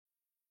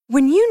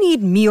When you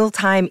need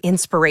mealtime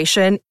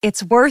inspiration,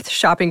 it's worth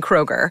shopping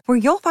Kroger, where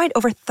you'll find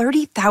over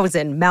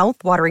 30,000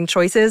 mouth-watering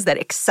choices that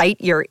excite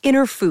your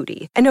inner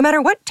foodie. And no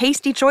matter what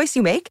tasty choice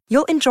you make,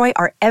 you'll enjoy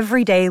our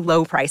everyday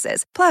low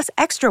prices, plus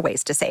extra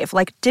ways to save,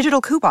 like digital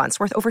coupons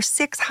worth over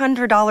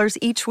 $600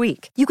 each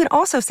week. You can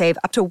also save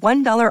up to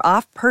 $1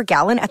 off per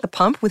gallon at the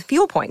pump with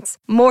fuel points.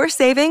 More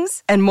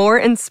savings and more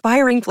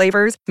inspiring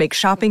flavors make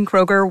shopping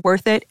Kroger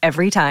worth it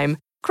every time.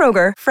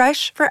 Kroger,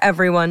 fresh for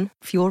everyone.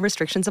 Fuel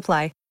restrictions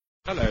apply.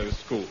 Hello,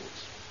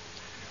 schools.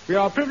 We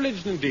are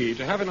privileged indeed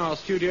to have in our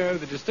studio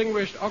the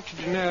distinguished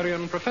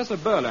octogenarian Professor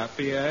Burlap,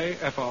 B.A.,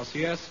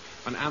 FRCS,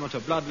 an amateur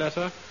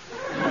bloodletter,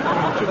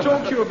 to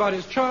talk to you about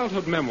his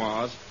childhood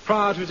memoirs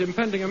prior to his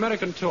impending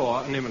American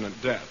tour and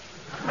imminent death.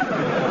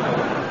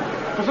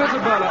 Professor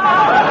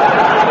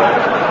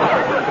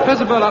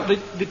Burlap,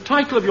 the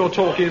title of your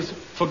talk is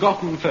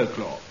Forgotten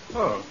Folklore.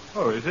 Oh,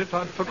 is it?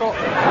 I'd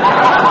forgotten.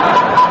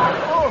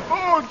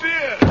 oh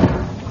dear.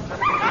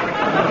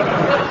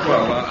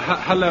 Well,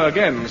 hello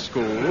again,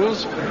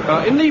 schools.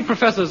 In the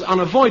Professor's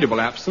unavoidable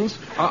absence,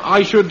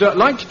 I should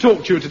like to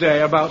talk to you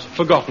today about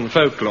forgotten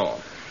folklore.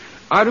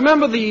 I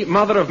remember the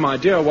mother of my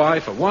dear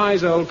wife, a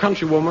wise old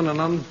countrywoman, an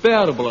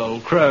unbearable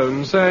old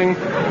crone, saying,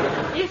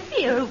 "If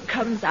the oak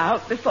comes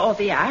out before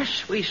the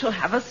ash, we shall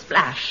have a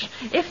splash.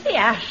 If the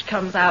ash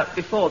comes out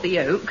before the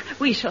oak,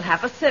 we shall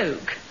have a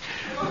soak."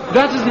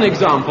 That is an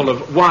example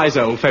of wise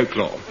old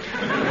folklore.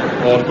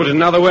 Or, to put it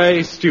another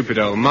way, stupid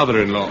old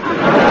mother-in-law.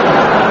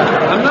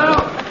 And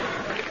now,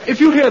 if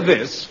you hear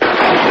this,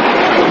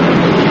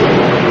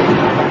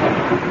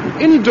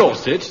 in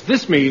Dorset,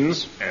 this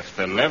means, If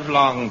the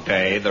livelong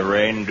day the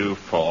rain do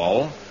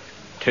fall,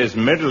 'tis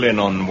middling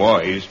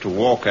unwise to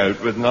walk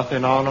out with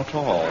nothing on at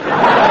all.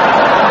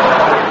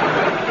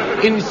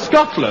 in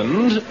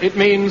Scotland, it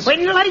means,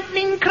 when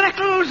lightning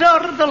crackles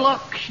o'er the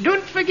locks,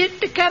 don't forget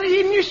to carry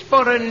in your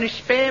sporran and a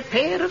spare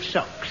pair of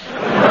socks.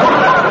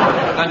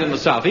 and in the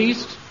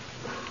southeast,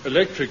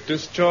 electric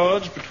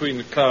discharge between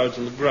the clouds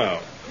and the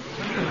ground.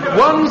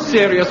 one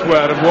serious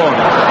word of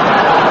warning.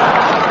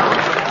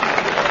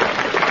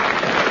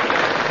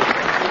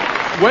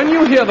 When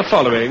you hear the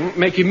following,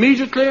 make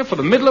immediately for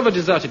the middle of a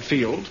deserted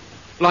field,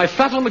 lie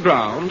flat on the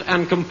ground,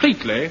 and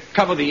completely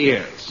cover the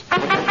ears.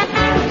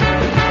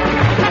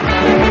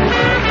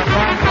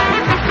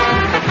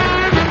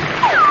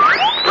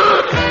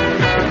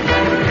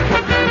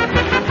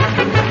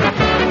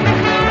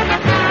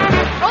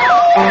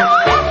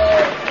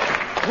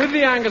 With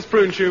the Angus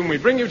Prune tune, we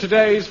bring you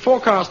today's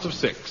forecast of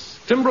 6.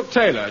 Tim Brooke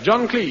Taylor,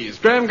 John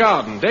Cleese, Graham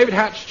Garden, David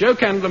Hatch, Joe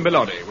Kendall and Bill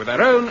Oddie, with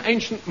their own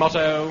ancient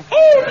motto,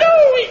 Oh, no,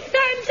 it's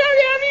time,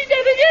 sorry, I need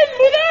that again,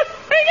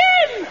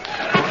 mother!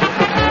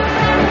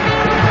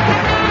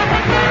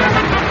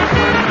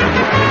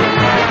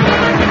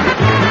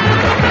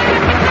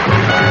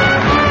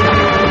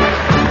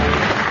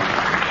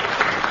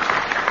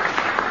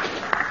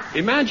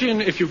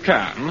 Imagine, if you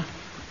can,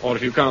 or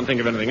if you can't think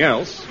of anything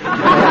else, we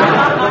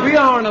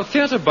are in a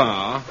theatre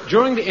bar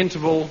during the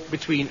interval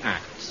between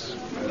acts.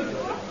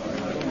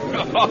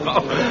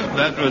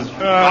 That was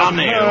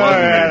funny, wasn't it?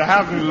 I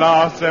haven't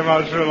laughed so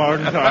much for a long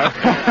time.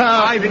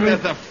 I think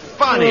that's the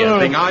funniest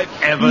thing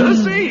I've ever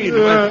seen.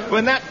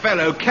 When that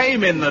fellow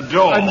came in the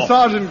door... And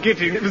Sergeant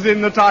Gitting, it was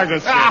in the tiger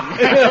skin.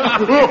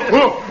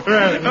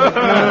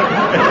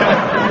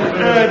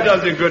 It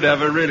does you good to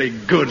have a really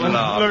good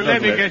laugh. Look,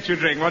 let me doesn't it? get you a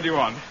drink. What do you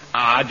want?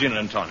 Gin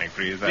and tonic,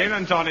 please. Gin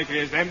and tonic,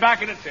 please. Then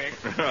back in a tick.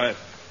 Right.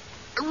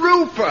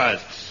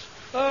 Rupert!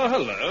 Oh,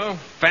 hello.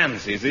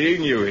 Fancy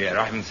seeing you here.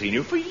 I haven't seen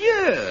you for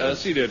years.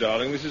 Celia,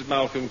 darling, this is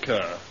Malcolm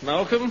Kerr.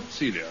 Malcolm,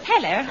 Celia.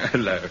 Hello.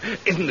 Hello.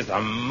 Isn't this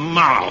a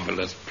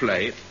marvellous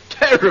play? It's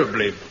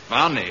terribly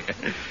funny.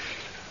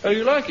 Oh,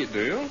 you like it,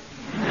 do you?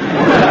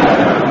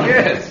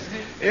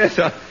 Yes,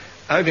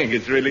 I think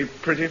it's really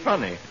pretty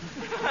funny.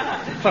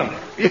 Funny.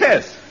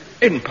 Yes,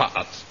 in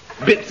parts.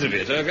 Bits of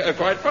it are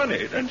quite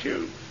funny, don't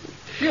you?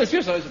 Yes,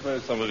 I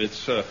suppose some of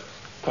it's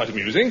quite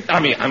amusing. I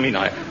mean,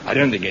 I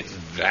don't think it's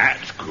that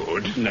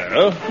good.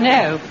 No.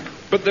 No.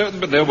 But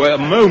there were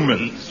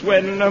moments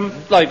when,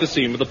 Like the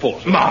scene with the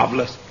porter.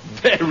 marvellous,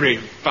 very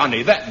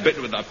funny. That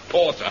bit with the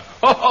porter.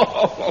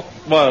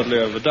 Wildly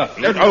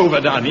overdone.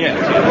 Overdone,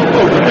 yes.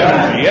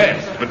 Overdone,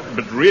 yes,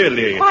 but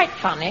really... Quite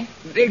funny.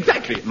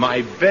 Exactly,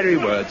 my very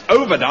words.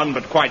 Overdone,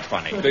 but quite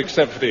funny.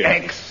 Except for the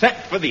end.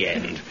 Except for the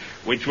end,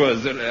 which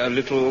was a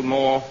little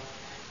more...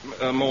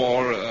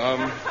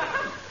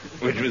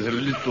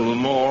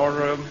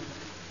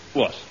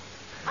 What?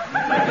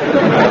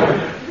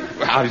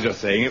 I was just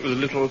saying it was a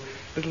little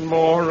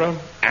more,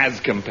 as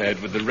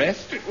compared with the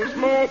rest, it was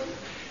more...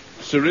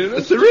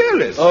 Surrealist?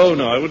 Surrealist. Oh,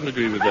 no, I wouldn't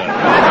agree with that.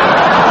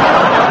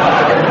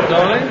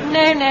 Darling?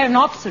 No,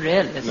 not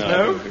surrealist. No, I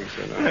don't think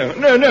so,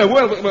 no. No.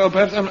 Well,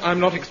 perhaps I'm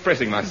not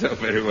expressing myself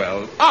very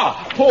well.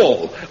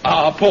 Paul,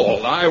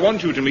 I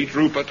want you to meet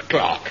Rupert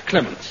Clark.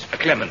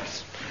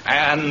 Clements.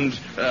 And,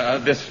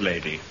 this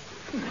lady.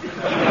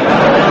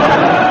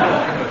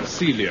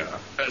 Celia.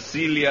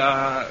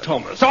 Celia...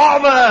 Thomas.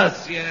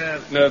 Thomas,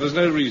 yes. No, there's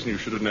no reason you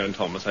should have known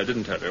Thomas. I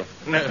didn't tell you.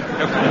 No,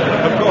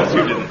 of course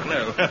you didn't,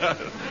 no.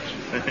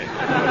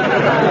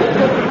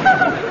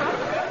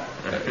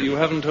 You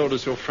haven't told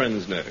us your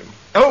friend's name.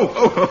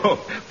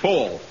 Oh,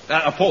 Paul.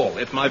 Paul,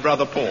 it's my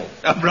brother Paul.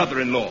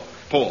 Brother-in-law,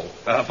 Paul.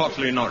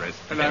 Foxley Norris.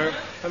 Hello.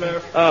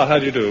 Ah, how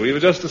do you do? We were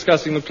just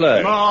discussing the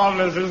play.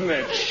 Marvellous, isn't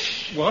it?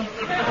 What?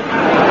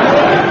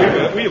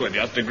 We were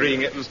just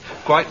agreeing it was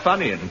quite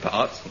funny in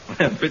parts.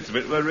 Bits of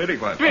it were really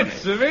quite funny.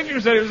 Bits of it? You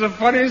said it was the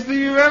funniest thing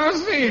you've ever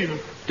seen.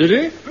 Did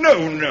he?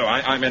 No,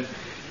 I meant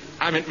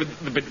with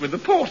the bit with the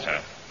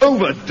porter.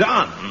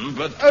 Overdone,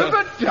 but...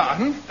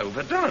 Overdone?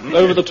 Overdone.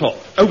 Over the top.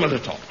 Over the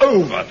top.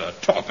 Over the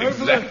top,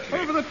 exactly.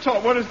 Over the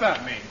top, what does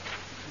that mean?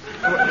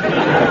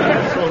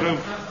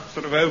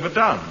 Sort of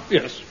overdone.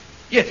 Yes.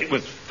 Yes, it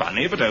was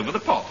funny, but over the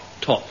top.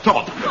 Top.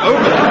 Over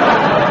the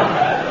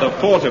top. The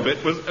porter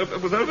bit was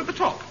over the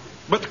top,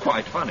 but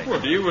quite funny.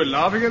 Well, you were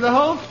laughing at the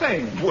whole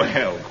thing.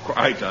 Well,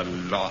 quite a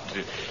lot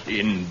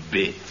in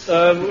bits.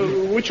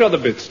 Which other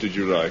bits did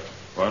you write?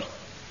 What?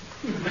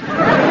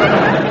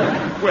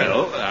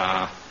 Well,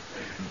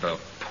 the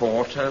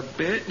porter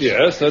bit.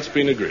 Yes, that's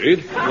been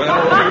agreed.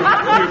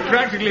 Well, You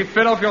practically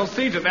fell off your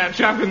seat at that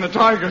chap in the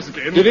tiger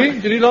skin. Did he?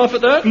 Did he laugh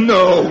at that?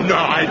 no,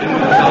 I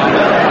didn't.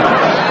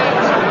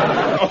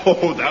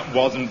 Oh, that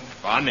wasn't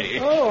funny.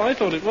 Oh, I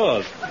thought it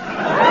was.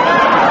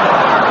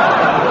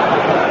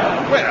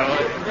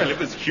 Well, it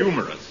was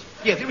humorous.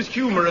 Yes, it was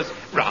humorous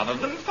rather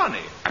than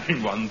funny. I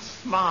mean, one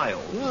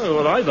smiled. Oh,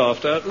 well, I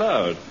laughed out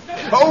loud.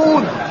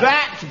 Oh,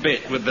 that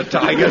bit with the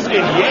tiger skin.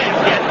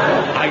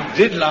 Yes. I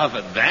did laugh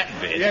at that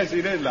bit. Yes,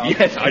 he did laugh.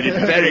 Yes, I did.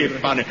 Very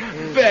funny.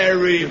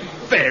 Very,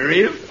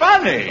 very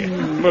funny.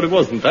 But it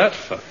wasn't that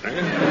funny.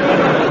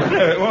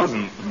 No, it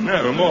wasn't.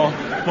 No,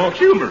 more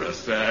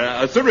humorous.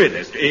 A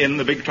surrealist in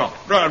the big top,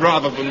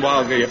 rather than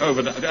wildly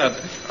over the...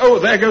 oh,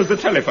 there goes the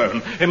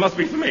telephone. It must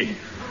be for me.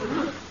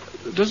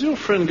 Does your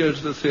friend go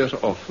to the theatre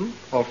often?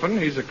 Often,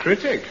 he's a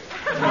critic.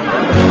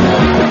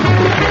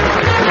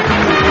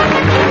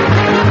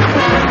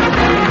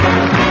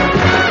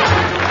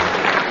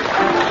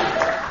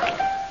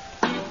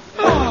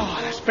 Oh,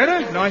 that's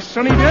better. Nice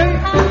sunny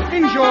day.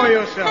 Enjoy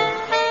yourself.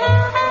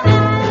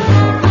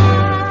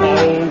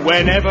 Oh,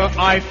 whenever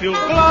I feel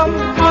glum,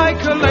 I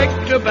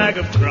collect a bag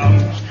of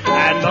crumbs.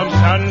 And on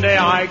Sunday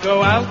I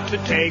go out to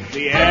take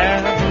the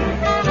air.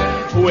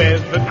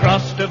 With the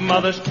crust of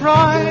mother's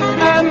pride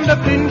and a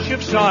pinch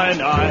of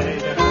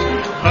cyanide,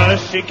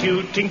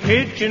 persecuting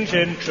pigeons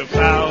in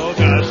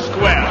Trafalgar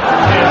Square.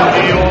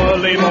 In the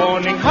early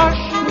morning hush,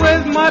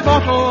 with my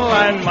bottle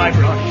and my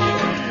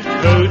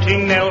brush,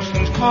 quoting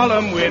Nelson's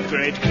column with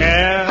great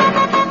care.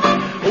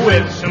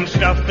 With some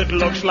stuff that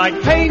looks like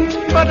paint,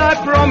 but I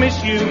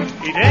promise you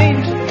it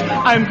ain't.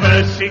 I'm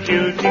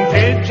persecuting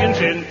pigeons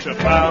in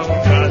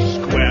Trafalgar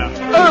Square.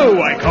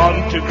 Oh, I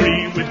can't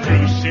agree with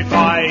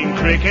crucifying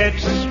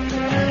crickets,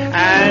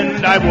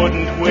 and I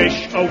wouldn't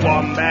wish a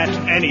wombat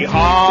any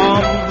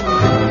harm.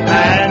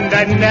 And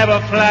I'd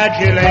never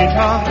flagellate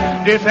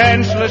a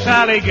defenseless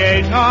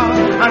alligator,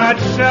 and I'd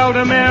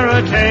seldom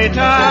irritate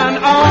an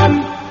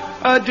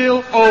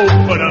armadillo. Oh,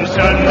 but on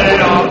Sunday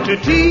after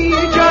tea,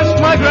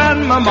 just my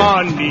grandmama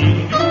and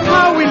me,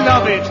 how we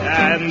love it,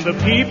 and the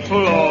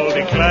people all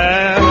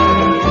declare.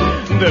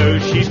 Though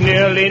she's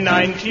nearly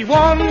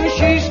 91,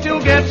 she still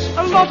gets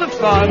a lot of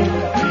fun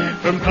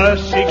from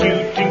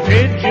persecuting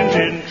pigeons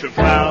in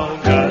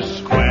Trafalgar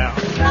Square.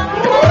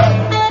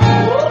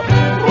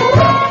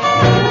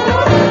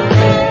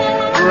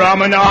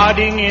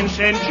 Promenading in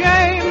St.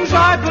 James,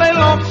 I play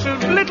lots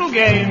of little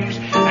games.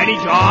 Any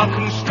dark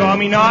and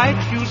stormy night,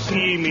 you'll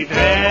see me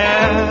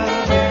there.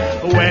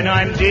 When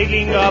I'm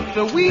digging up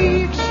the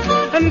weeds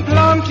and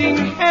planting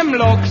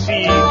hemlock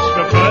seeds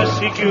for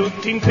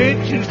persecuting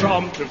pigeons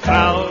from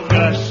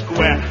Trafalgar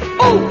Square.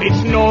 Oh,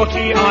 it's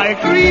naughty, I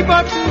agree,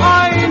 but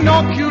I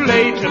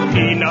inoculate a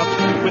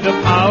peanut with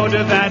a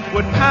powder that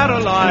would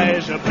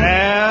paralyze a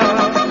bear.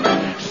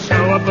 So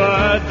a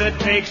bird that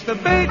takes the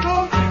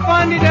beetle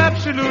find it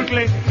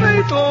absolutely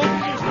fatal,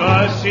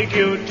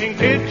 persecuting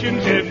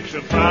pigeons in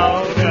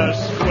Trafalgar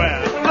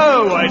Square.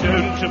 Oh, I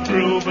don't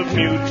approve of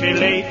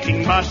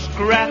mutilating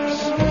muskrats.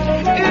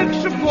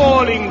 It's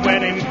appalling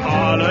when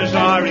impalas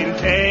are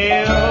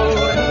impaled.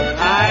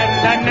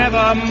 And I'm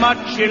never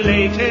much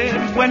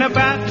elated when a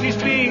bat is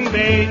being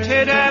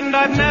baited. And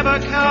I've never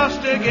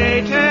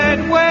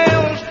castigated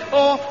Wales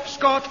or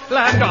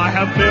Scotland. I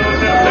have built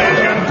a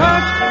pigeon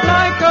hut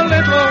like a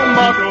little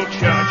model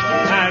church,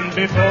 and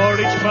before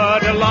each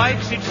bird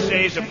alights it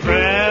says a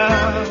prayer.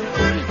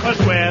 'Cause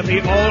where the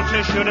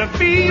altar should have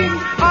been,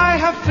 I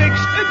have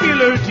fixed a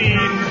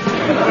guillotine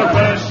for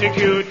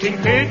persecuting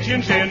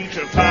pigeons in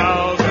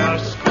Trafalgar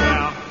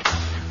Square.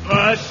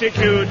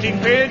 Persecuting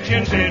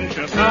pigeons in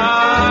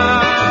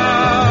Trafalgar.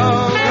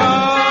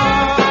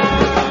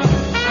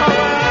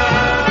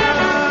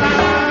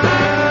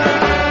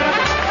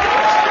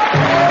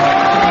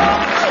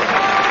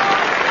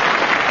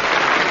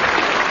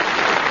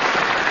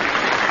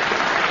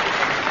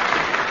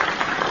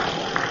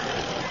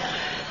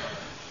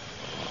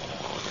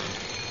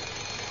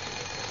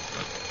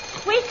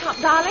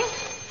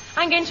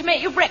 going to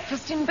make you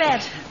breakfast in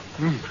bed.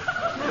 I'd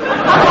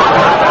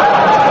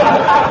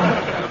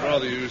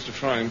rather you used a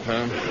frying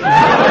pan.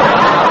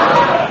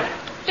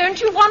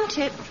 Don't you want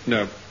it?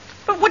 No.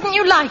 But wouldn't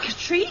you like a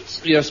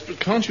treat? Yes, but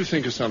can't you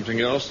think of something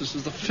else? This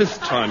is the 5th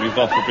time you've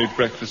offered me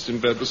breakfast in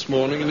bed this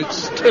morning, and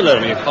it's still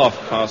only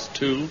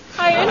 2:30.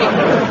 I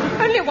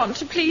only want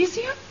to please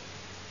you.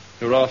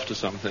 You're after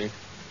something.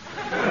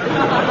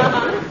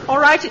 All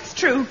right, it's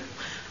true.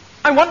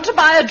 I want to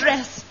buy a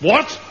dress.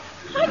 What?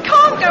 I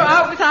can't go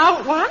out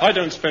without one. I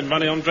don't spend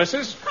money on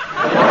dresses.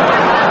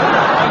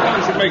 Why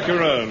can't you make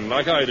your own,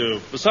 like I do?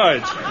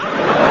 Besides,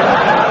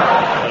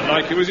 I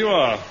like you as you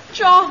are.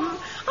 John,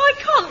 I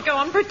can't go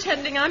on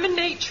pretending I'm a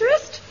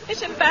naturist.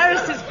 It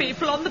embarrasses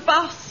people on the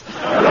bus.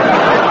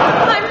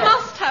 I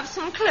must have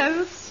some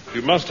clothes.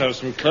 You must have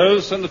some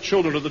clothes. Send the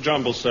children to the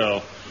jumble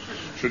cell.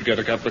 Should get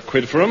a couple of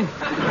quid for them.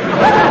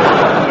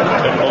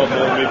 10 more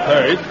than we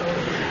paid.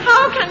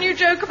 How can you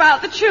joke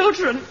about the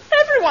children?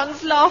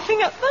 Everyone's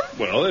laughing at them.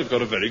 Well, they've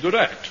got a very good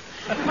act.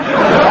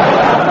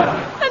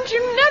 And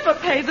you never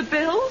pay the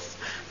bills.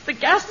 The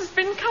gas has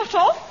been cut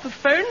off, the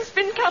phone's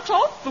been cut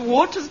off, the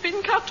water's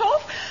been cut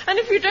off, and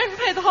if you don't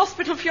pay the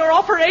hospital for your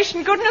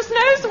operation, goodness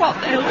knows what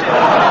they'll do.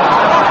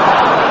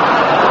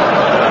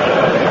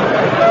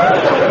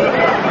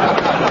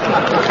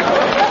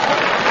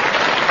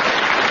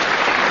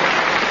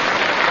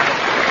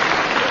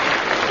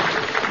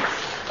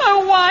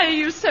 Oh, why are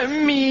you so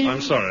mean?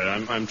 I'm sorry.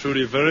 I'm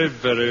truly very,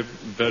 very,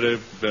 very,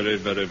 very,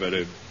 very,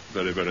 very,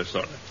 very, very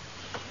sorry.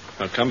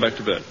 Now come back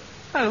to bed.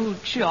 Oh,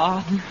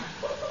 John.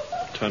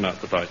 Turn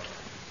out the light.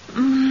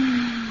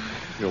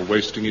 You're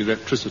wasting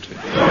electricity.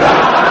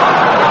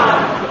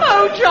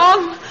 Oh,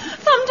 John.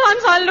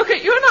 Sometimes I look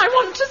at you and I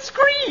want to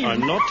scream.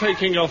 I'm not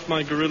taking off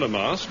my gorilla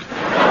mask.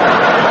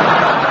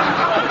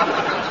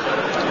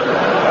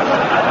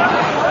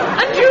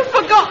 And you've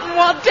forgotten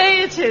what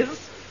day it is.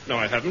 No,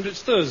 I haven't.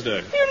 It's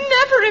Thursday. You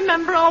never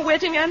remember our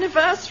wedding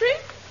anniversary.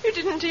 You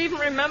didn't even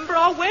remember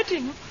our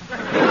wedding.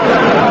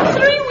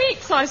 3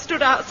 weeks I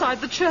stood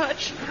outside the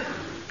church.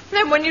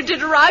 Then when you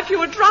did arrive, you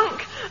were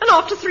drunk. And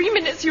after 3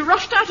 minutes, you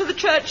rushed out of the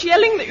church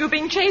yelling that you were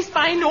being chased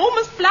by an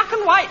enormous black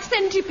and white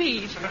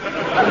centipede.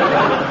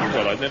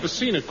 Well, I'd never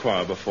seen a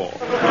choir before.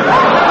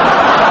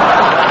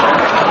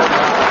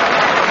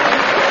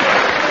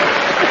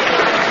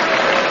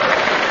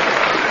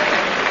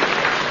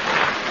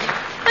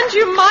 And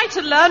you might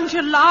have learned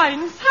your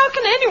lines. How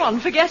can anyone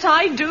forget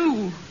I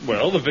do?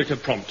 Well, the vicar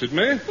prompted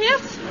me.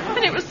 Yes,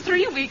 and it was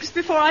 3 weeks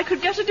before I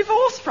could get a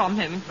divorce from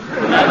him.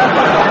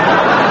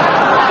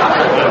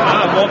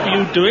 What were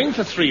you doing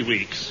for 3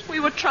 weeks? We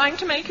were trying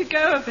to make a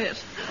go of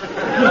it.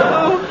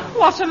 Oh,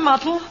 what a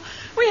muddle.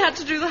 We had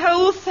to do the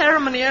whole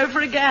ceremony over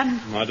again.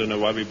 I don't know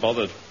why we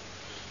bothered.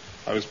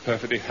 I was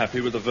perfectly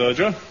happy with the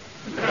verger.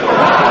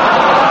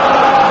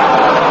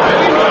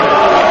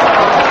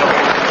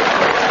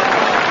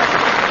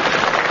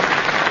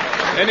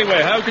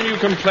 Anyway, how can you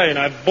complain?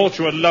 I've bought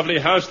you a lovely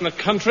house in the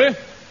country.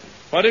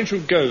 Why don't you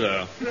go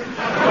there? But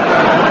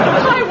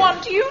I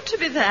want you to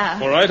be there.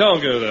 All right,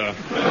 I'll go there.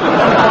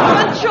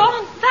 But,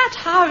 John, that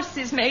house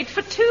is made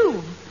for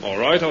 2. All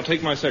right, I'll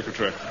take my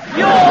secretary.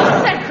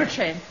 Your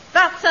secretary.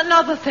 That's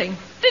another thing.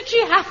 Did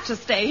she have to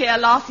stay here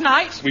last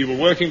night? We were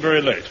working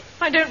very late.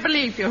 I don't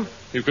believe you.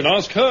 You can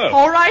ask her.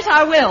 All right,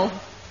 I will.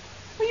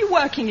 Were you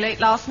working late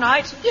last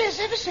night? Yes,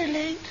 ever so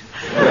late.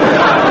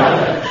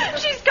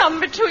 She's come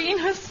between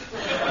us.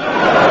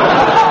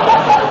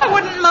 I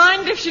wouldn't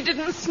mind if she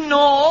didn't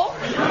snore.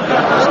 She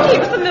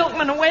keeps the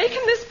milkman awake,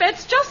 and this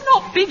bed's just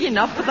not big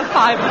enough for the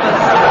 5 of us.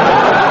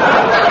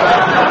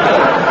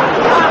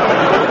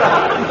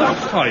 The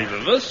 5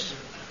 of us?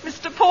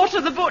 Mr.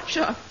 Porter, the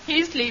butcher.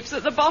 He sleeps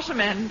at the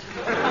bottom end.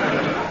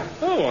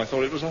 Oh, I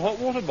thought it was a hot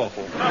water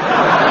bottle.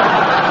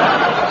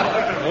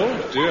 Oh,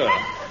 dear.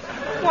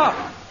 What?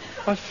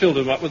 I filled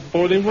him up with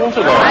boiling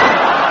water.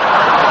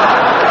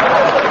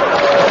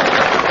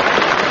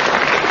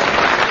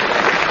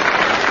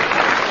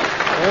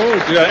 Oh,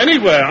 dear.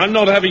 Anyway, I'm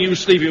not having you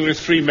sleeping with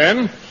 3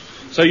 men,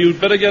 so you'd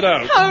better get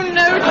out. Oh,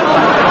 no,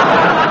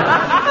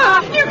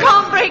 John. You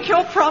can't break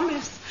your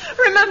promise.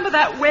 Remember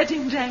that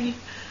wedding day.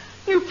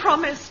 You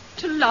promised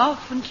to love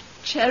and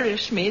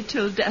cherish me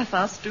till death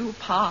us do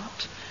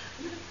part.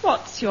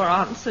 What's your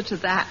answer to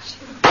that?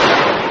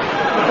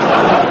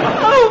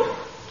 Oh,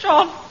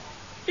 John,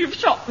 you've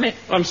shot me.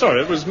 I'm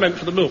sorry, it was meant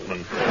for the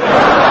milkman.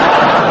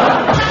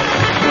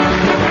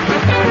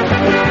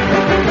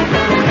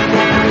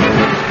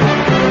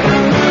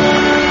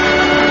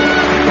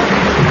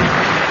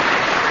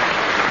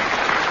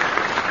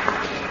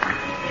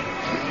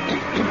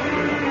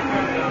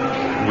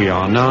 We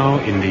are now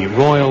in the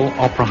Royal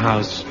Opera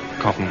House,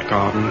 Covent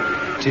Garden,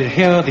 to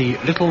hear the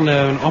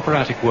little-known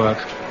operatic work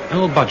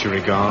El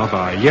Budgerigar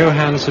by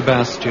Johann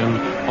Sebastian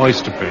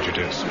Oyster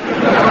Prejudice.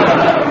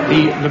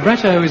 The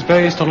libretto is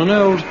based on an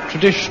old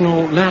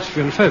traditional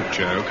Latvian folk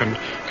joke and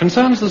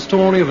concerns the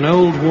story of an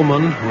old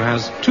woman who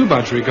has 2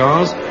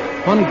 budgerigars,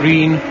 one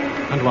green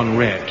and one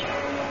red.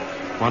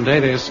 One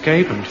day they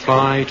escape and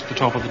fly to the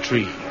top of the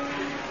tree.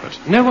 But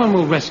no one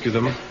will rescue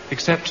them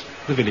except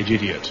the village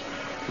idiot,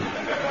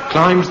 who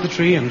climbs the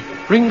tree and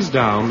brings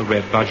down the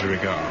red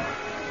budgerigar.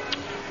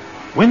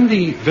 When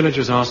the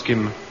villagers ask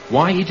him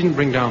why he didn't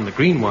bring down the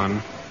green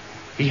one,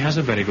 he has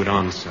a very good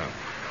answer.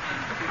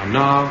 And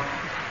now,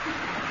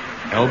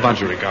 El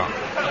Budgerigar.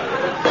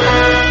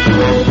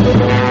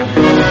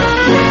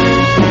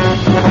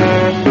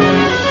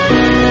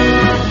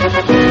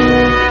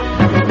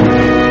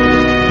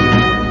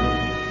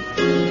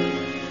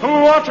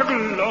 What a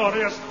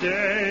glorious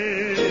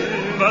day!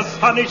 The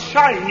sun is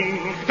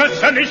shining! The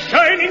sun is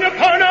shining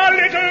upon our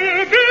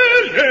little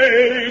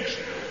village!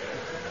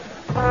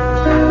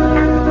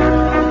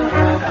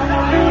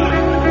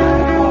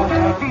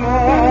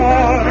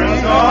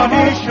 The sun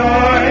is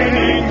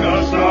shining,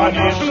 the sun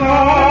is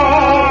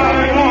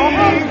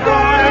shining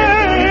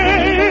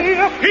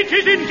bright. It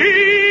is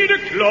indeed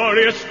a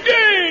glorious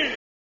day!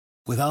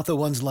 Without the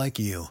ones like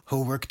you,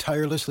 who work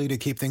tirelessly to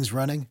keep things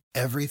running,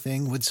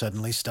 everything would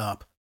suddenly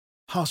stop.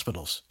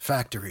 Hospitals,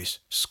 factories,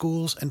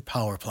 schools, and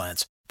power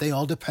plants, they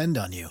all depend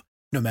on you.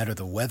 No matter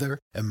the weather,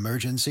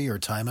 emergency, or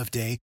time of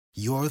day,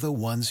 you're the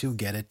ones who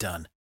get it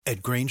done.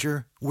 At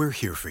Grainger, we're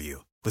here for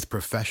you with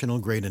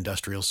professional-grade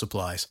industrial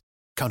supplies.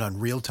 Count on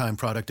real-time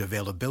product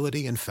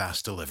availability and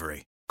fast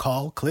delivery.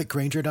 Call,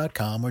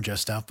 clickgrainger.com, or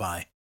just stop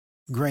by.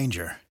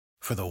 Grainger,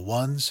 for the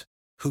ones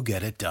who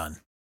get it done.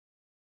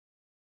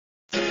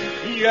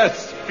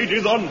 Yes, it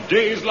is on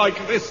days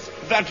like this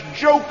that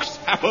jokes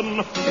happen.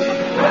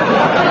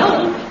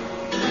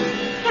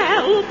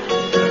 Help!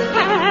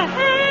 Help!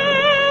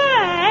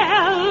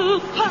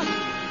 Help!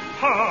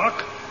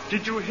 Hark!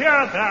 Did you hear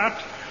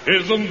that?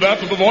 Isn't that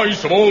the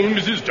voice of old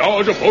Mrs.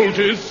 Dodger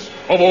Poultice?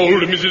 Of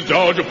old Mrs.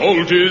 Dodger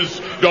Poultice?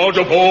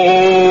 Dodger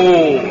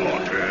Poultice.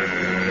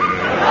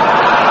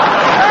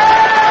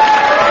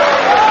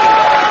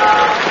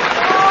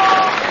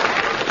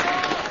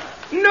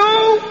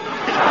 No!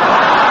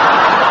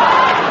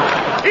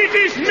 It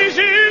is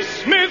Mrs.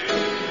 Smith!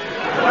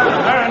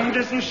 And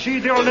isn't she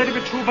the old lady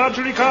with two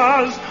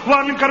budgerigars?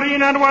 One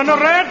green and one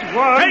red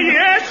one?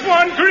 Yes,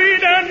 one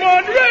green and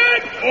one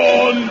red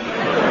one!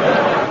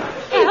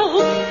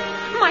 Help!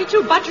 My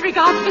two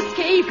budgerigars have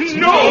escaped.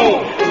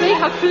 No! They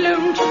have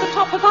flown to the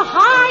top of a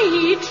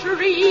high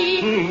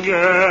tree.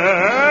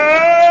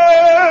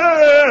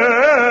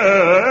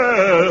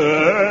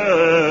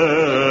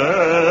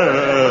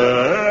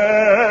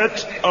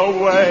 Get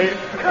away.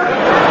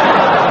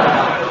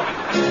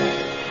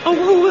 Oh,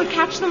 who will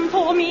catch them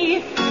for me?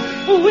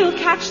 Who will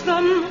catch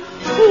them?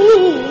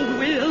 Who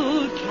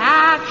will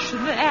catch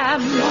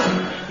them?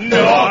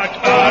 Not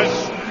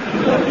us.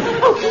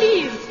 Oh,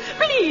 please,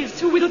 please,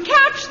 who will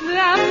catch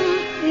them?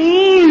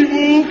 I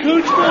will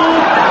catch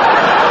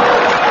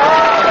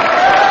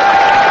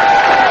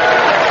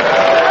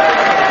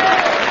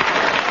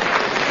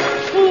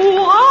Who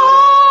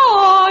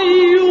are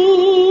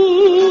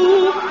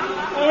you?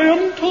 I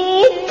am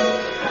Tom.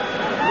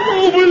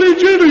 Oh,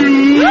 village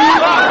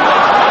idiot.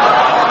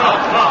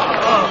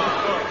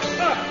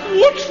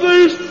 What's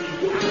this?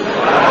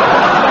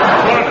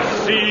 But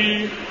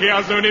see, he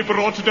has only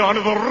brought down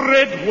the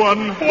red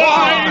one.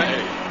 Why?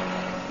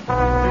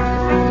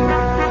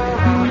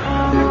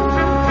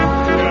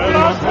 Tell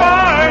us,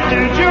 why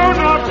did you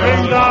not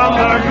bring down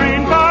the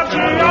green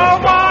budgie? Oh,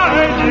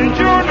 why did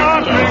you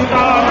not bring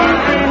down the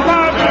green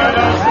budgie? Tell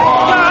us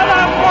why.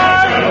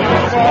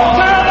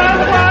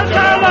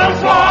 Tell us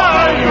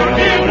why you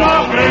did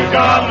not bring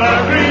down the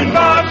green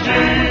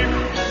budgie.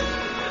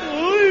 I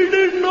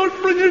did not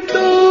bring it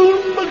down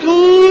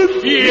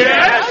because...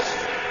 Yes?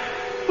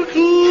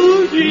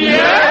 Because...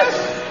 Yes?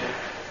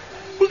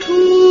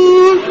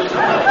 Because...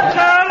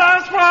 Tell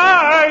us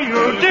why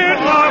you did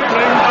not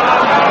bring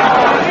down the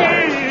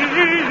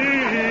green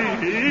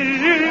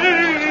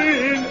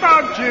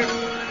budgie.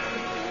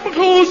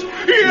 Because...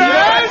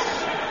 Yes?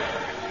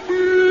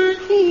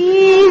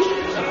 Because...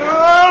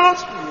 Tell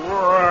us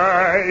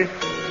why.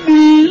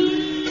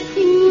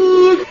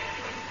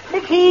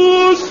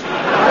 Because...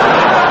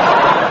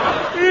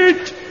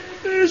 It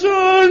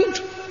isn't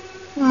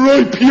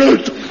ripe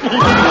yet.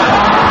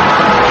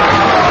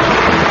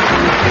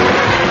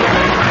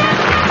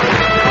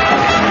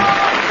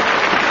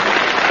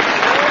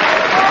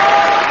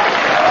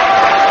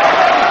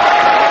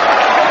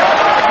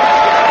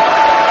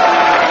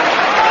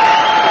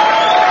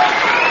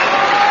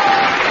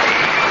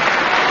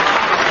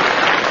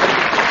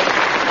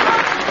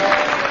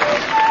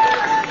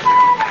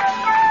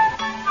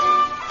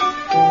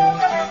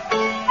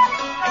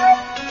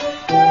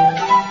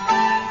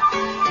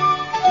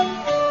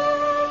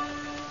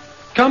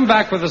 Come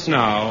back with us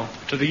now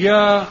to the year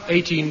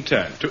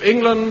 1810, to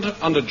England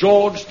under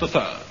George III.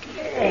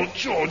 Oh,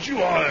 George,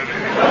 you are...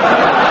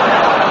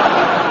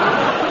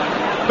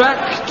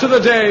 Back to the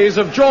days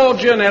of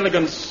Georgian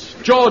elegance,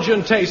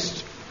 Georgian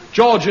taste,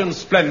 Georgian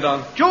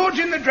splendor. George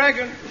and the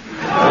Dragon.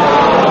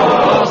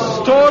 Our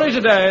story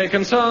today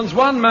concerns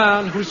one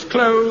man whose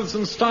clothes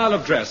and style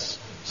of dress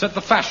set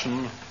the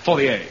fashion for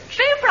the age.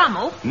 Beau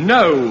Brummel?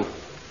 No.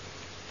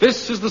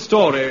 This is the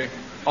story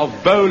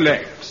of Beau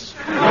Legs.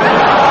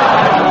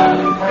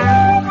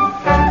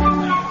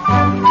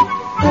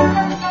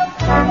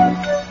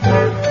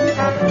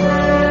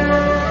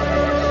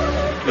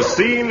 The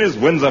scene is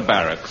Windsor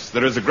Barracks.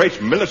 There is a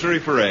great military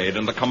parade,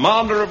 and the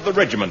commander of the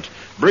regiment,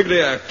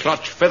 Brigadier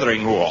Clutch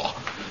Featheringhaw,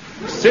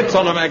 sits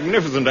on a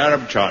magnificent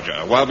Arab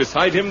charger, while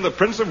beside him the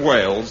Prince of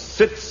Wales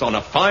sits on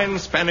a fine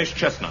Spanish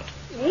chestnut.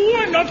 Oh,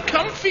 I'm not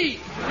comfy.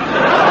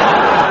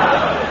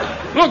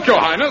 Look, Your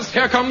Highness,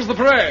 here comes the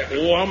parade.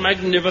 Oh, how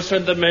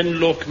magnificent the men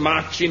look,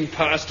 marching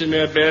past in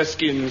their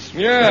bearskins.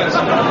 Yes,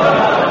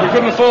 we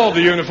couldn't afford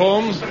the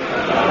uniforms.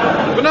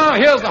 But now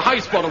here's the high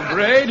spot of the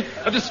parade,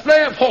 a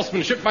display of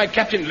horsemanship by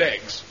Captain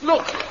Legs.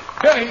 Look,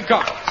 here he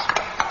comes.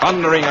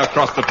 Thundering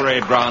across the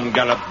parade ground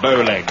galloped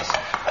Beau Legs,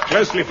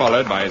 closely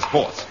followed by his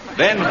horse.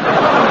 Then,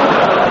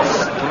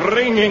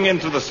 springing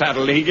into the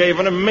saddle, he gave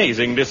an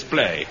amazing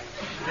display.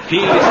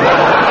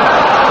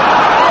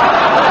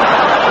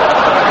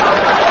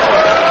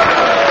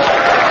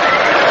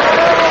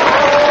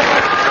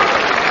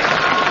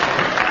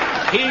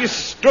 He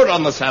stood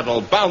on the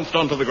saddle, bounced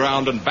onto the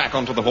ground and back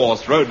onto the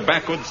horse, rode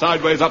backwards,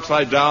 sideways,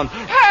 upside down.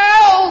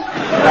 Help!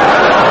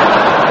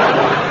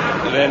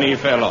 Then he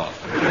fell off.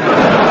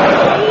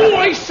 Oh,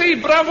 I say,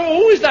 bravo.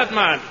 Who is that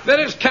man? That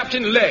is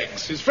Captain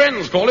Legs. His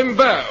friends call him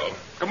Beau.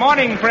 Good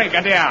morning,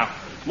 Brigadier.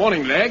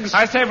 Morning, Legs.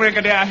 I say,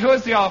 Brigadier,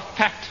 who's your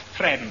fat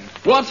friend?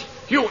 What?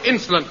 You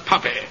insolent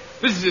puppy.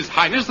 This is His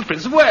Highness the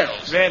Prince of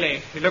Wales.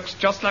 Really? He looks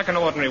just like an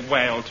ordinary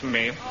whale to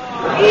me.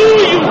 Oh,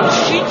 you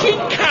cheeky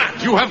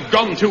cat. You have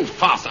gone too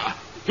far, sir.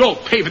 You'll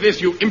pay for this,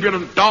 you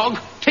impudent dog.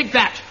 Take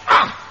that.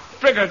 Ah!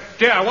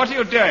 Brigadier, what are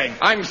you doing?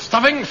 I'm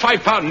stuffing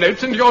 £5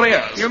 notes into your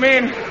ears. You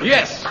mean?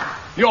 Yes.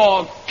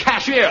 You're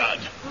cashiered.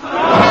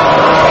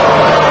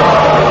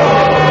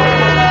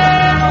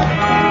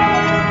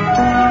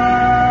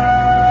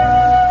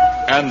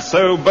 And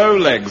so Beau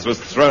Legs was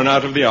thrown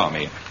out of the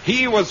army.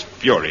 He was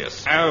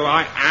furious. Oh,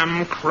 I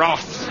am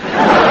cross.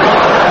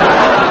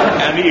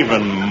 And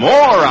even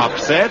more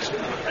upset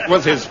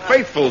was his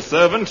faithful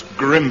servant,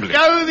 Grimbly.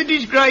 Oh, the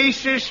disgrace,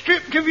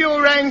 stripped of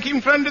your rank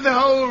in front of the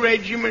whole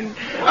regiment.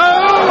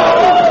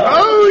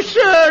 Oh,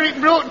 sir, it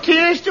brought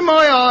tears to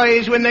my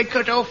eyes when they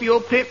cut off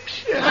your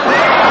pips.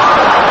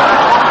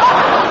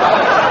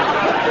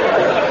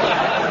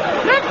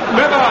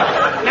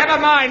 Never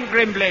mind,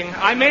 Grimbling.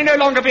 I may no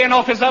longer be an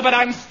officer, but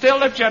I'm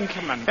still a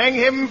gentleman. Thank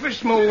heaven for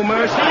small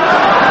mercy.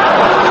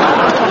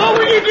 What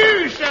will you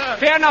do, sir?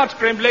 Fear not,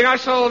 Grimbling. I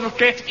shall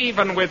get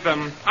even with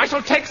them. I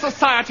shall take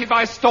society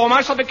by storm.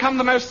 I shall become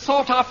the most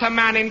sought-after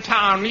man in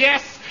town.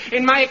 Yes,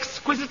 in my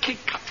exquisitely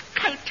cut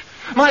coat,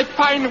 my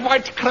fine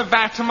white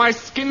cravat, and my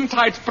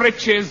skin-tight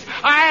breeches,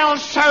 I'll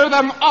show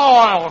them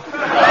all.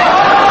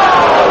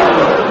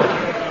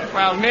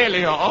 Well,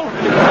 nearly all.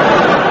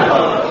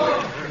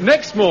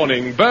 Next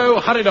morning, Beau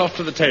hurried off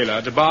to the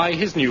tailor to buy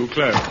his new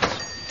clothes.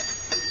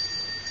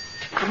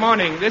 Good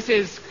morning. This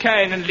is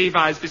Cain and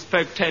Levi's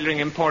Bespoke Tailoring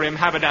Emporium,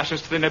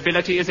 haberdashers to the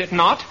nobility, is it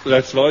not?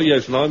 That's right,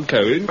 yes, and I'm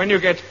Cohen. When you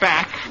get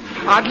back,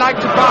 I'd like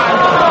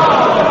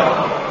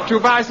to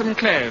buy some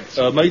clothes.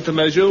 Made to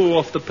measure or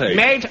off the peg?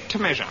 Made to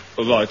measure.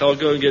 Right, I'll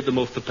go and get them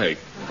off the peg.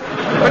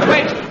 But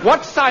wait,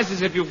 what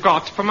sizes have you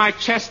got for my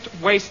chest,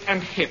 waist,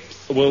 and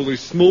hips? Well, the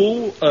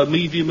small,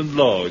 medium, and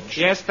large.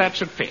 Yes, that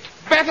should fit.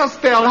 Better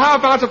still, how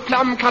about a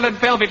plum-coloured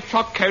velvet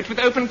frock coat with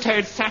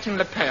open-toed satin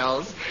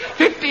lapels,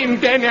 15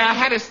 denier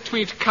Harris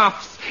tweed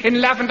cuffs in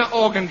lavender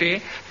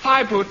organdy,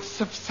 thigh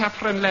boots of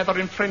saffron leather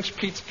in French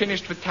pleats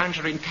finished with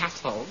tangerine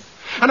tassels,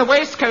 and a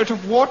waistcoat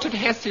of watered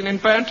hessian in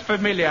burnt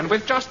vermilion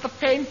with just the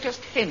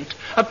faintest hint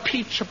of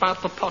peach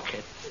about the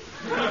pockets.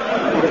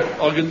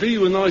 I can do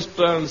you a nice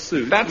brown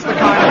suit. That's the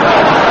kind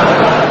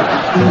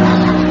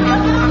of...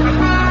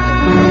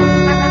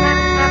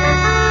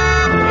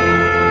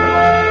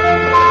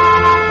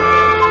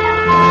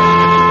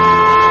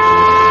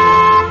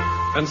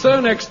 And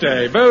so next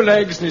day, Beau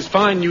Legs in his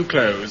fine new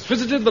clothes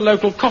visited the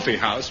local coffee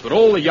house where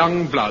all the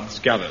young bloods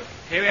gathered.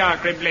 Here we are,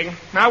 Grimbling.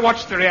 Now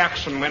watch the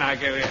reaction when I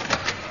go in.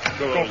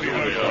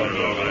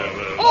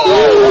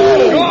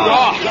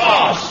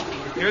 Gosh!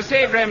 You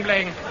see,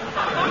 Grimbling?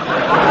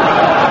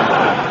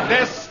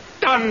 They're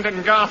stunned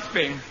and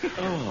gasping.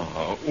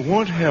 Oh,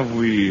 what have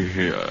we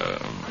here?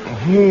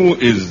 Who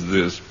is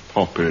this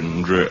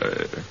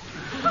popinjay?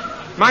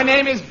 My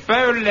name is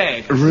Beau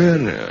Legs.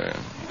 Really?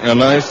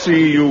 And I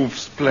see you've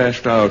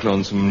splashed out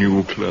on some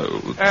new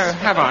clothes. Oh,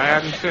 have I?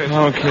 I'm sure.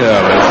 How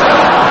careless.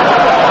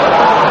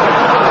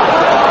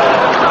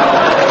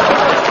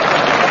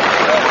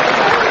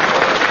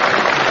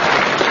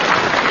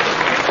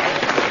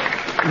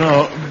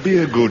 Now, be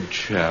a good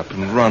chap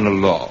and run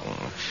along.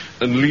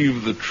 And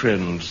leave the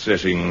trend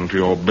setting to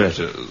your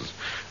betters,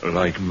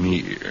 like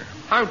me.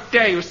 How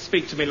dare you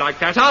speak to me like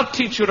that? I'll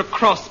teach you to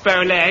cross,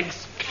 Beau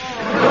Legs.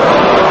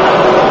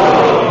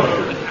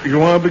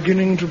 You are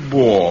beginning to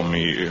bore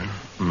me,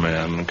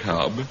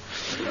 man-cub.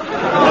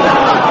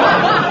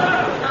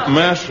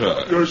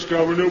 Masher. Yes,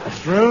 Governor.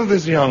 Throw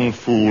this young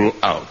fool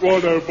out.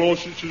 Righto,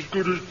 boss, it's as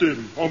good as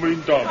done. I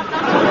mean done.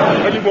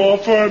 Any more,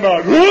 throw him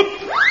out. Whoop!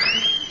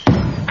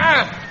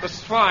 Ah, the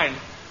swine.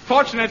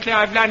 Fortunately,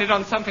 I've landed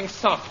on something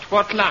soft.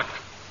 What luck.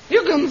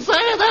 You can say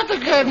that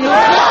again, you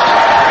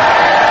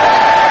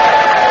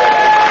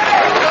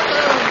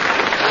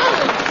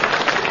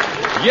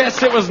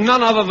Yes, it was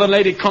none other than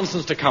Lady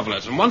Constance de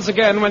Coverlet, and once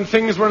again, when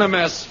things were in a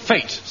mess,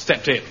 fate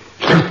stepped in.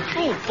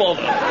 Oh,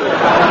 bother.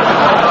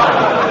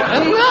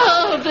 And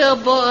now, dear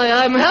boy,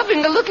 I'm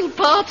having a little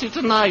party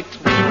tonight.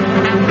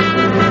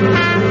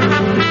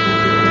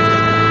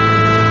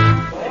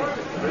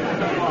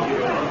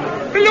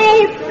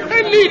 Hello,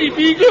 and Lady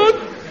Beagle.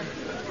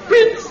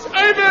 Prince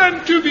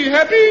Ivan to be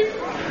happy.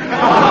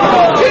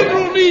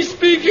 Generally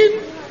speaking.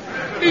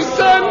 His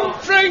son,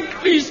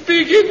 frankly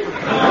speaking.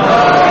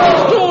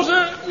 His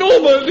daughter,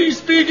 normally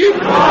speaking.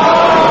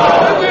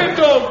 And their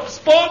dog,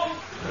 Spot.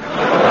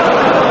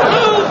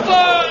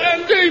 Alpha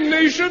and Dame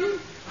Nation.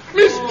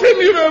 Miss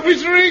Primula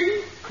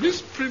Wittering.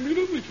 Miss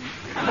Primula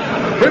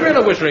Wittering.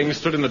 Primula Wittering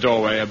stood in the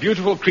doorway, a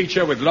beautiful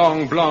creature with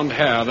long blonde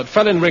hair that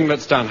fell in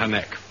ringlets down her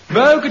neck.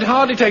 Beau could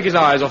hardly take his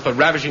eyes off the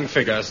ravishing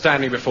figure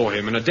standing before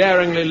him in a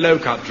daringly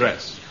low-cut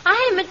dress.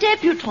 I am a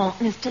debutante,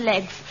 Mr.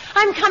 Legs.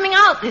 I'm coming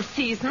out this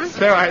season.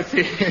 So I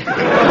see.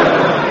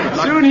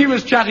 Soon he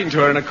was chatting to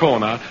her in a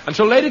corner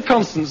until Lady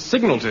Constance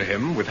signalled to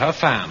him with her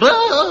fan.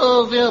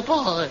 Oh, dear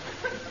boy,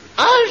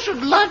 I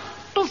should like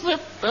to sit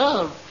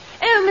down.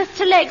 Oh,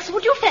 Mr. Legs,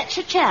 would you fetch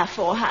a chair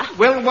for her?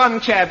 Will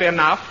one chair be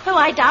enough? Oh,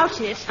 I doubt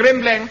it.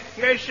 Grimbling.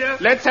 Yes, sir.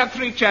 Let's have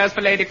 3 chairs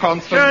for Lady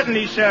Constance.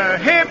 Certainly, sir.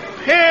 Hip,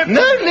 hip.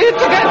 No need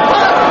to get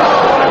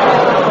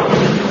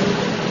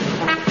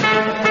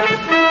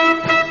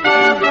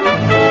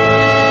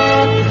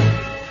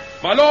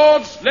My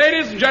lords,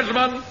 ladies and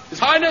gentlemen, His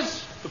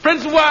Highness, the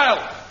Prince of Wales.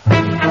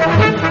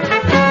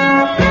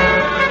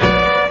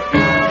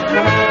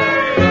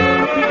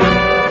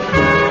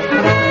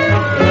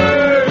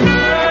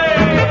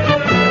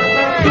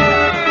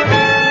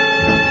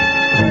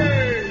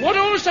 What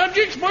are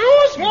subjects, my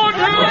horse? What?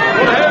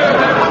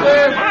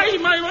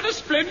 My, what a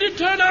splendid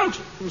turnout.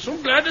 I'm so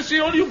glad to see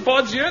all you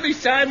bods here. They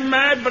say I'm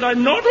mad, but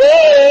I'm not.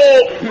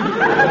 Oh!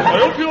 I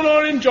hope you all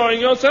are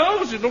enjoying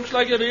yourselves. It looks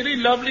like a really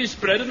lovely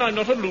spread, and I'm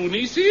not a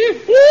loony,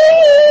 see?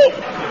 Oh!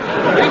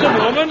 Wait a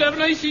moment.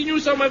 Haven't I seen you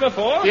somewhere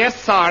before?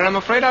 Yes, sir. I'm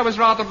afraid I was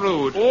rather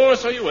rude. Oh,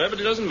 so you were, but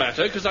it doesn't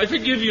matter, because I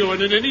forgive you,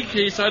 and in any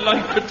case, I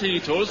like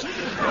potatoes.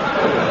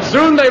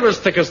 Soon they were as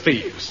thick as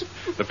thieves.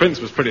 The prince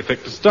was pretty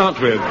thick to start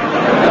with.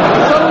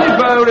 Suddenly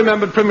Beau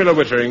remembered Primula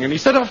Wittering, and he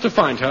set off to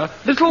find her,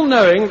 little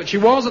knowing that she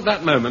was at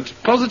that moment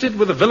closeted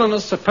with the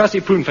villainous Sir Percy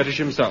Prune Fetish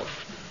himself.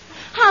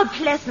 How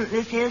pleasant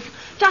this is.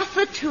 Just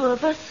the 2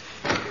 of us.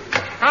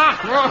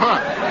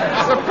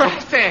 Sir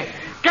Percy,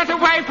 get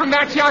away from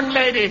that young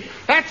lady.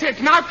 That's it.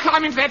 Now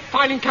climb into that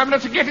filing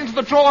cabinet to get into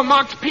the drawer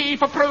marked P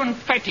for Prune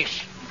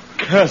Fetish.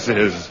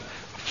 Curses.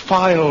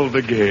 Filed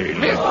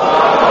again.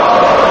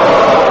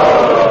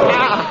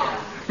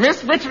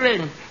 Miss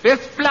Wittering, this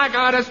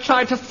blackguard has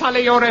tried to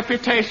sully your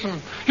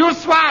reputation. You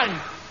swine!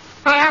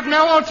 I have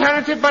no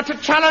alternative but to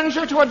challenge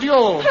you to a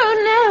duel.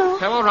 Oh, no.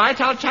 So, all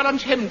right, I'll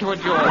challenge him to a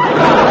duel.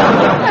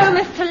 Oh,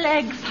 Mr.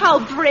 Legs, how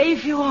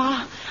brave you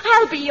are.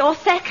 I'll be your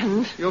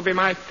second. You'll be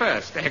my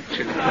first,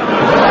 actually. It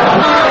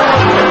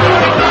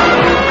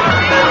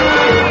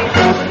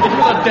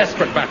was a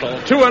desperate battle.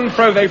 To and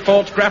fro they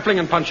fought, grappling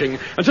and punching,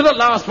 until at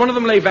last one of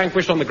them lay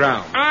vanquished on the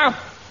ground. Oh,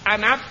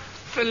 I'm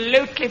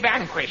absolutely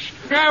vanquished.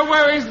 Oh,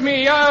 woe is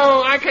me.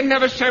 Oh, I can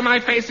never show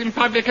my face in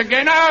public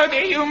again. Oh,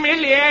 the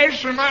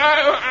humiliation.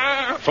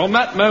 Oh. From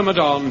that moment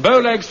on, Beau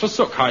Legs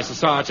forsook high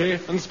society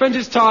and spent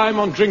his time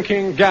on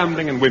drinking,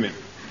 gambling, and women.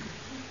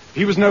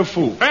 He was no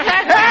fool. But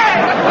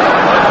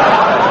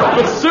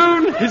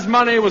soon his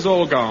money was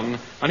all gone,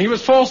 and he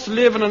was forced to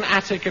live in an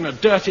attic in a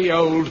dirty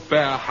old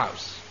bare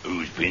house.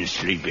 Who's been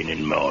sleeping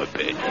in my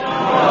bed?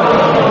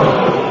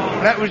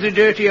 That was the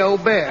dirty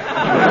old bear.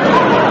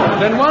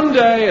 Then one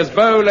day, as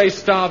Beau lay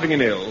starving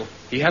and ill,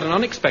 he had an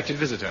unexpected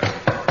visitor.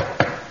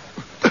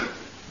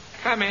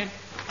 Come in.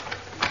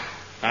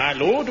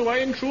 Hello, do I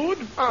intrude?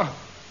 Oh,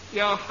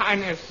 Your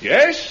Highness.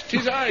 Yes,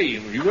 'tis I.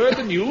 You heard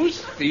the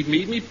news? They've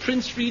made me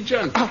Prince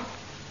Regent.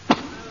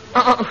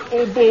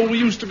 Oh, Beau, we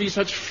used to be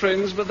such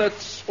friends, but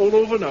that's all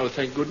over now,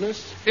 thank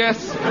goodness.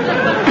 Yes.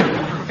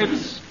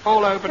 It's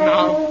all over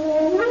now.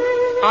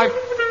 I've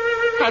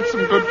had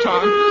some good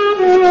times,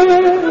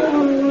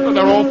 but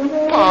they're all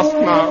past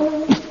now.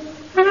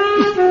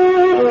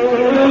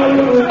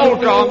 All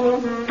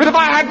gone. But if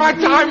I had my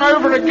time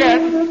over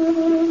again,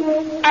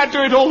 I'd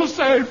do it all the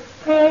same.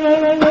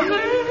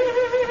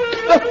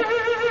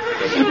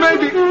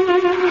 Maybe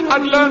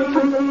I'd learn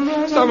from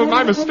some of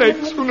my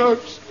mistakes, who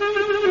knows?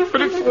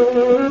 But it's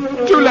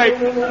too late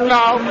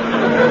now.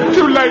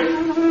 Too late.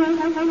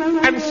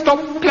 And stop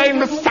playing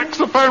the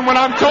saxophone when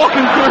I'm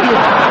talking to you.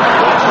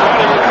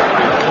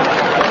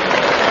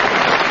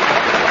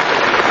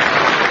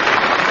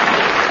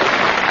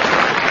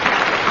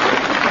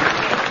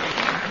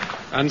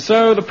 And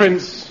so the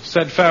prince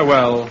said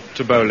farewell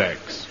to Beau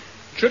Legs.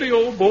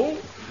 Cheerio, Beau.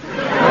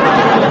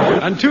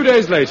 And 2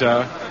 days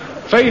later,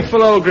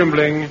 faithful old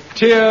Grimbling,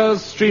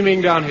 tears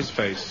streaming down his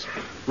face,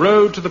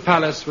 rode to the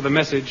palace with a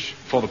message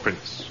for the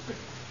prince.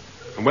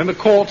 And when the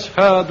court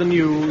heard the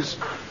news,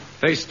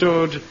 they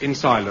stood in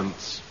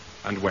silence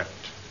and wept.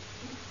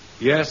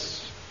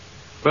 Yes,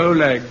 Beau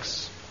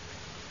Legs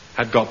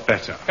had got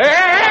better.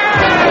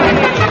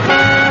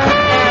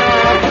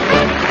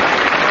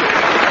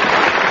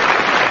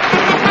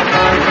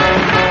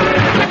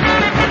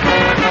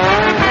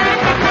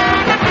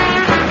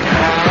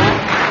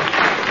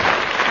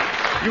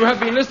 You have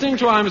been listening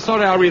to I'm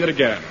Sorry I'll Read It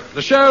Again,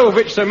 the show of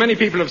which so many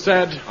people have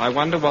said, I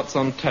wonder what's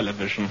on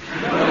television.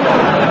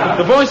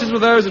 The voices were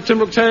those of Tim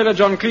Brooke Taylor,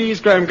 John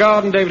Cleese, Graham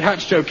Garden, David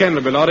Hatch, Joe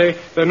Kendall, Bilotti,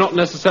 though not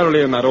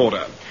necessarily in that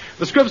order.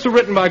 The scripts were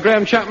written by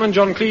Graham Chapman,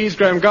 John Cleese,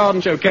 Graham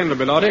Garden, Joe Kendall,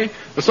 Bilotti.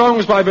 The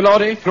songs by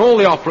Bilotti, and all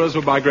the operas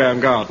were by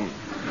Graham Garden.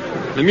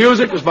 The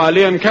music was by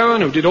Leon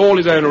Cohen, who did all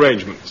his own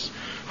arrangements.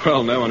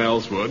 Well, no one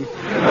else would.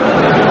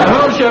 The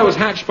whole show was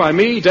hatched by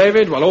me,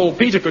 David, while all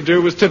Peter could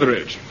do was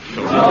titherage.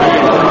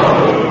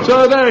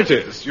 So there it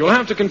is. You'll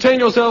have to contain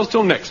yourselves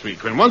till next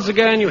week, when once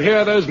again you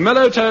hear those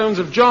mellow tones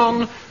of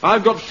John,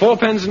 I've got 4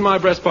 pence in my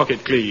breast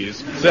pocket,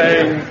 Cleese,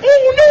 saying,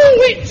 Oh,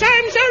 no, it's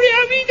I'm sorry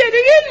I'll read that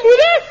again,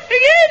 Mother,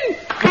 again!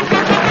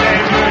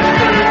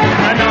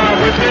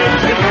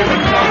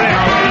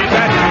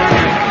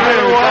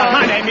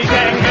 My name is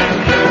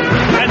Angus,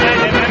 and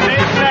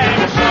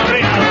I'm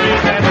sorry I'll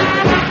read that.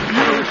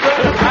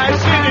 I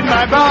sit in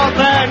my bath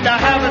and I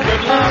have a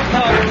good laugh.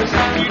 The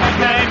song you just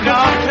named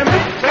after me.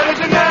 There is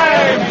a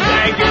name,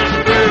 Angus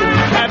Blue,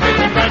 happy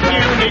but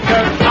unique.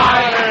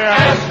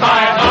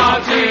 I-S-I-R-T-A,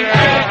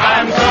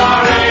 I'm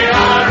sorry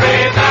I'll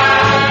read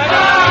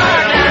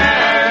that again.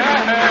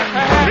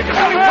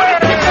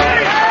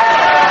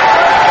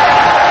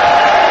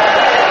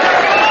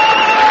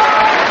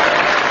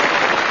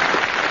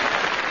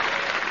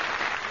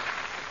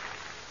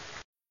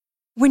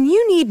 When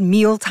you need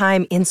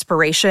mealtime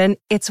inspiration,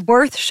 it's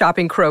worth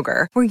shopping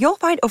Kroger, where you'll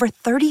find over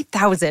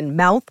 30,000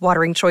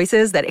 mouth-watering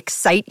choices that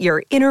excite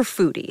your inner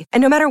foodie.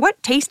 And no matter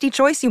what tasty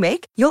choice you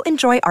make, you'll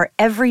enjoy our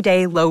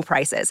everyday low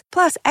prices,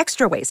 plus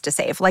extra ways to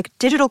save, like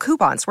digital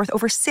coupons worth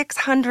over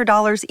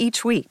 $600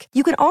 each week.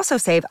 You can also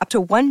save up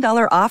to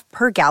 $1 off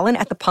per gallon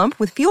at the pump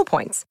with fuel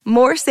points.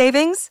 More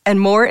savings and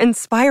more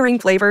inspiring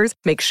flavors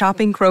make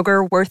shopping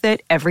Kroger worth it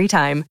every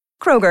time.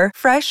 Kroger,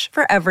 fresh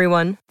for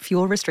everyone.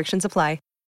 Fuel restrictions apply.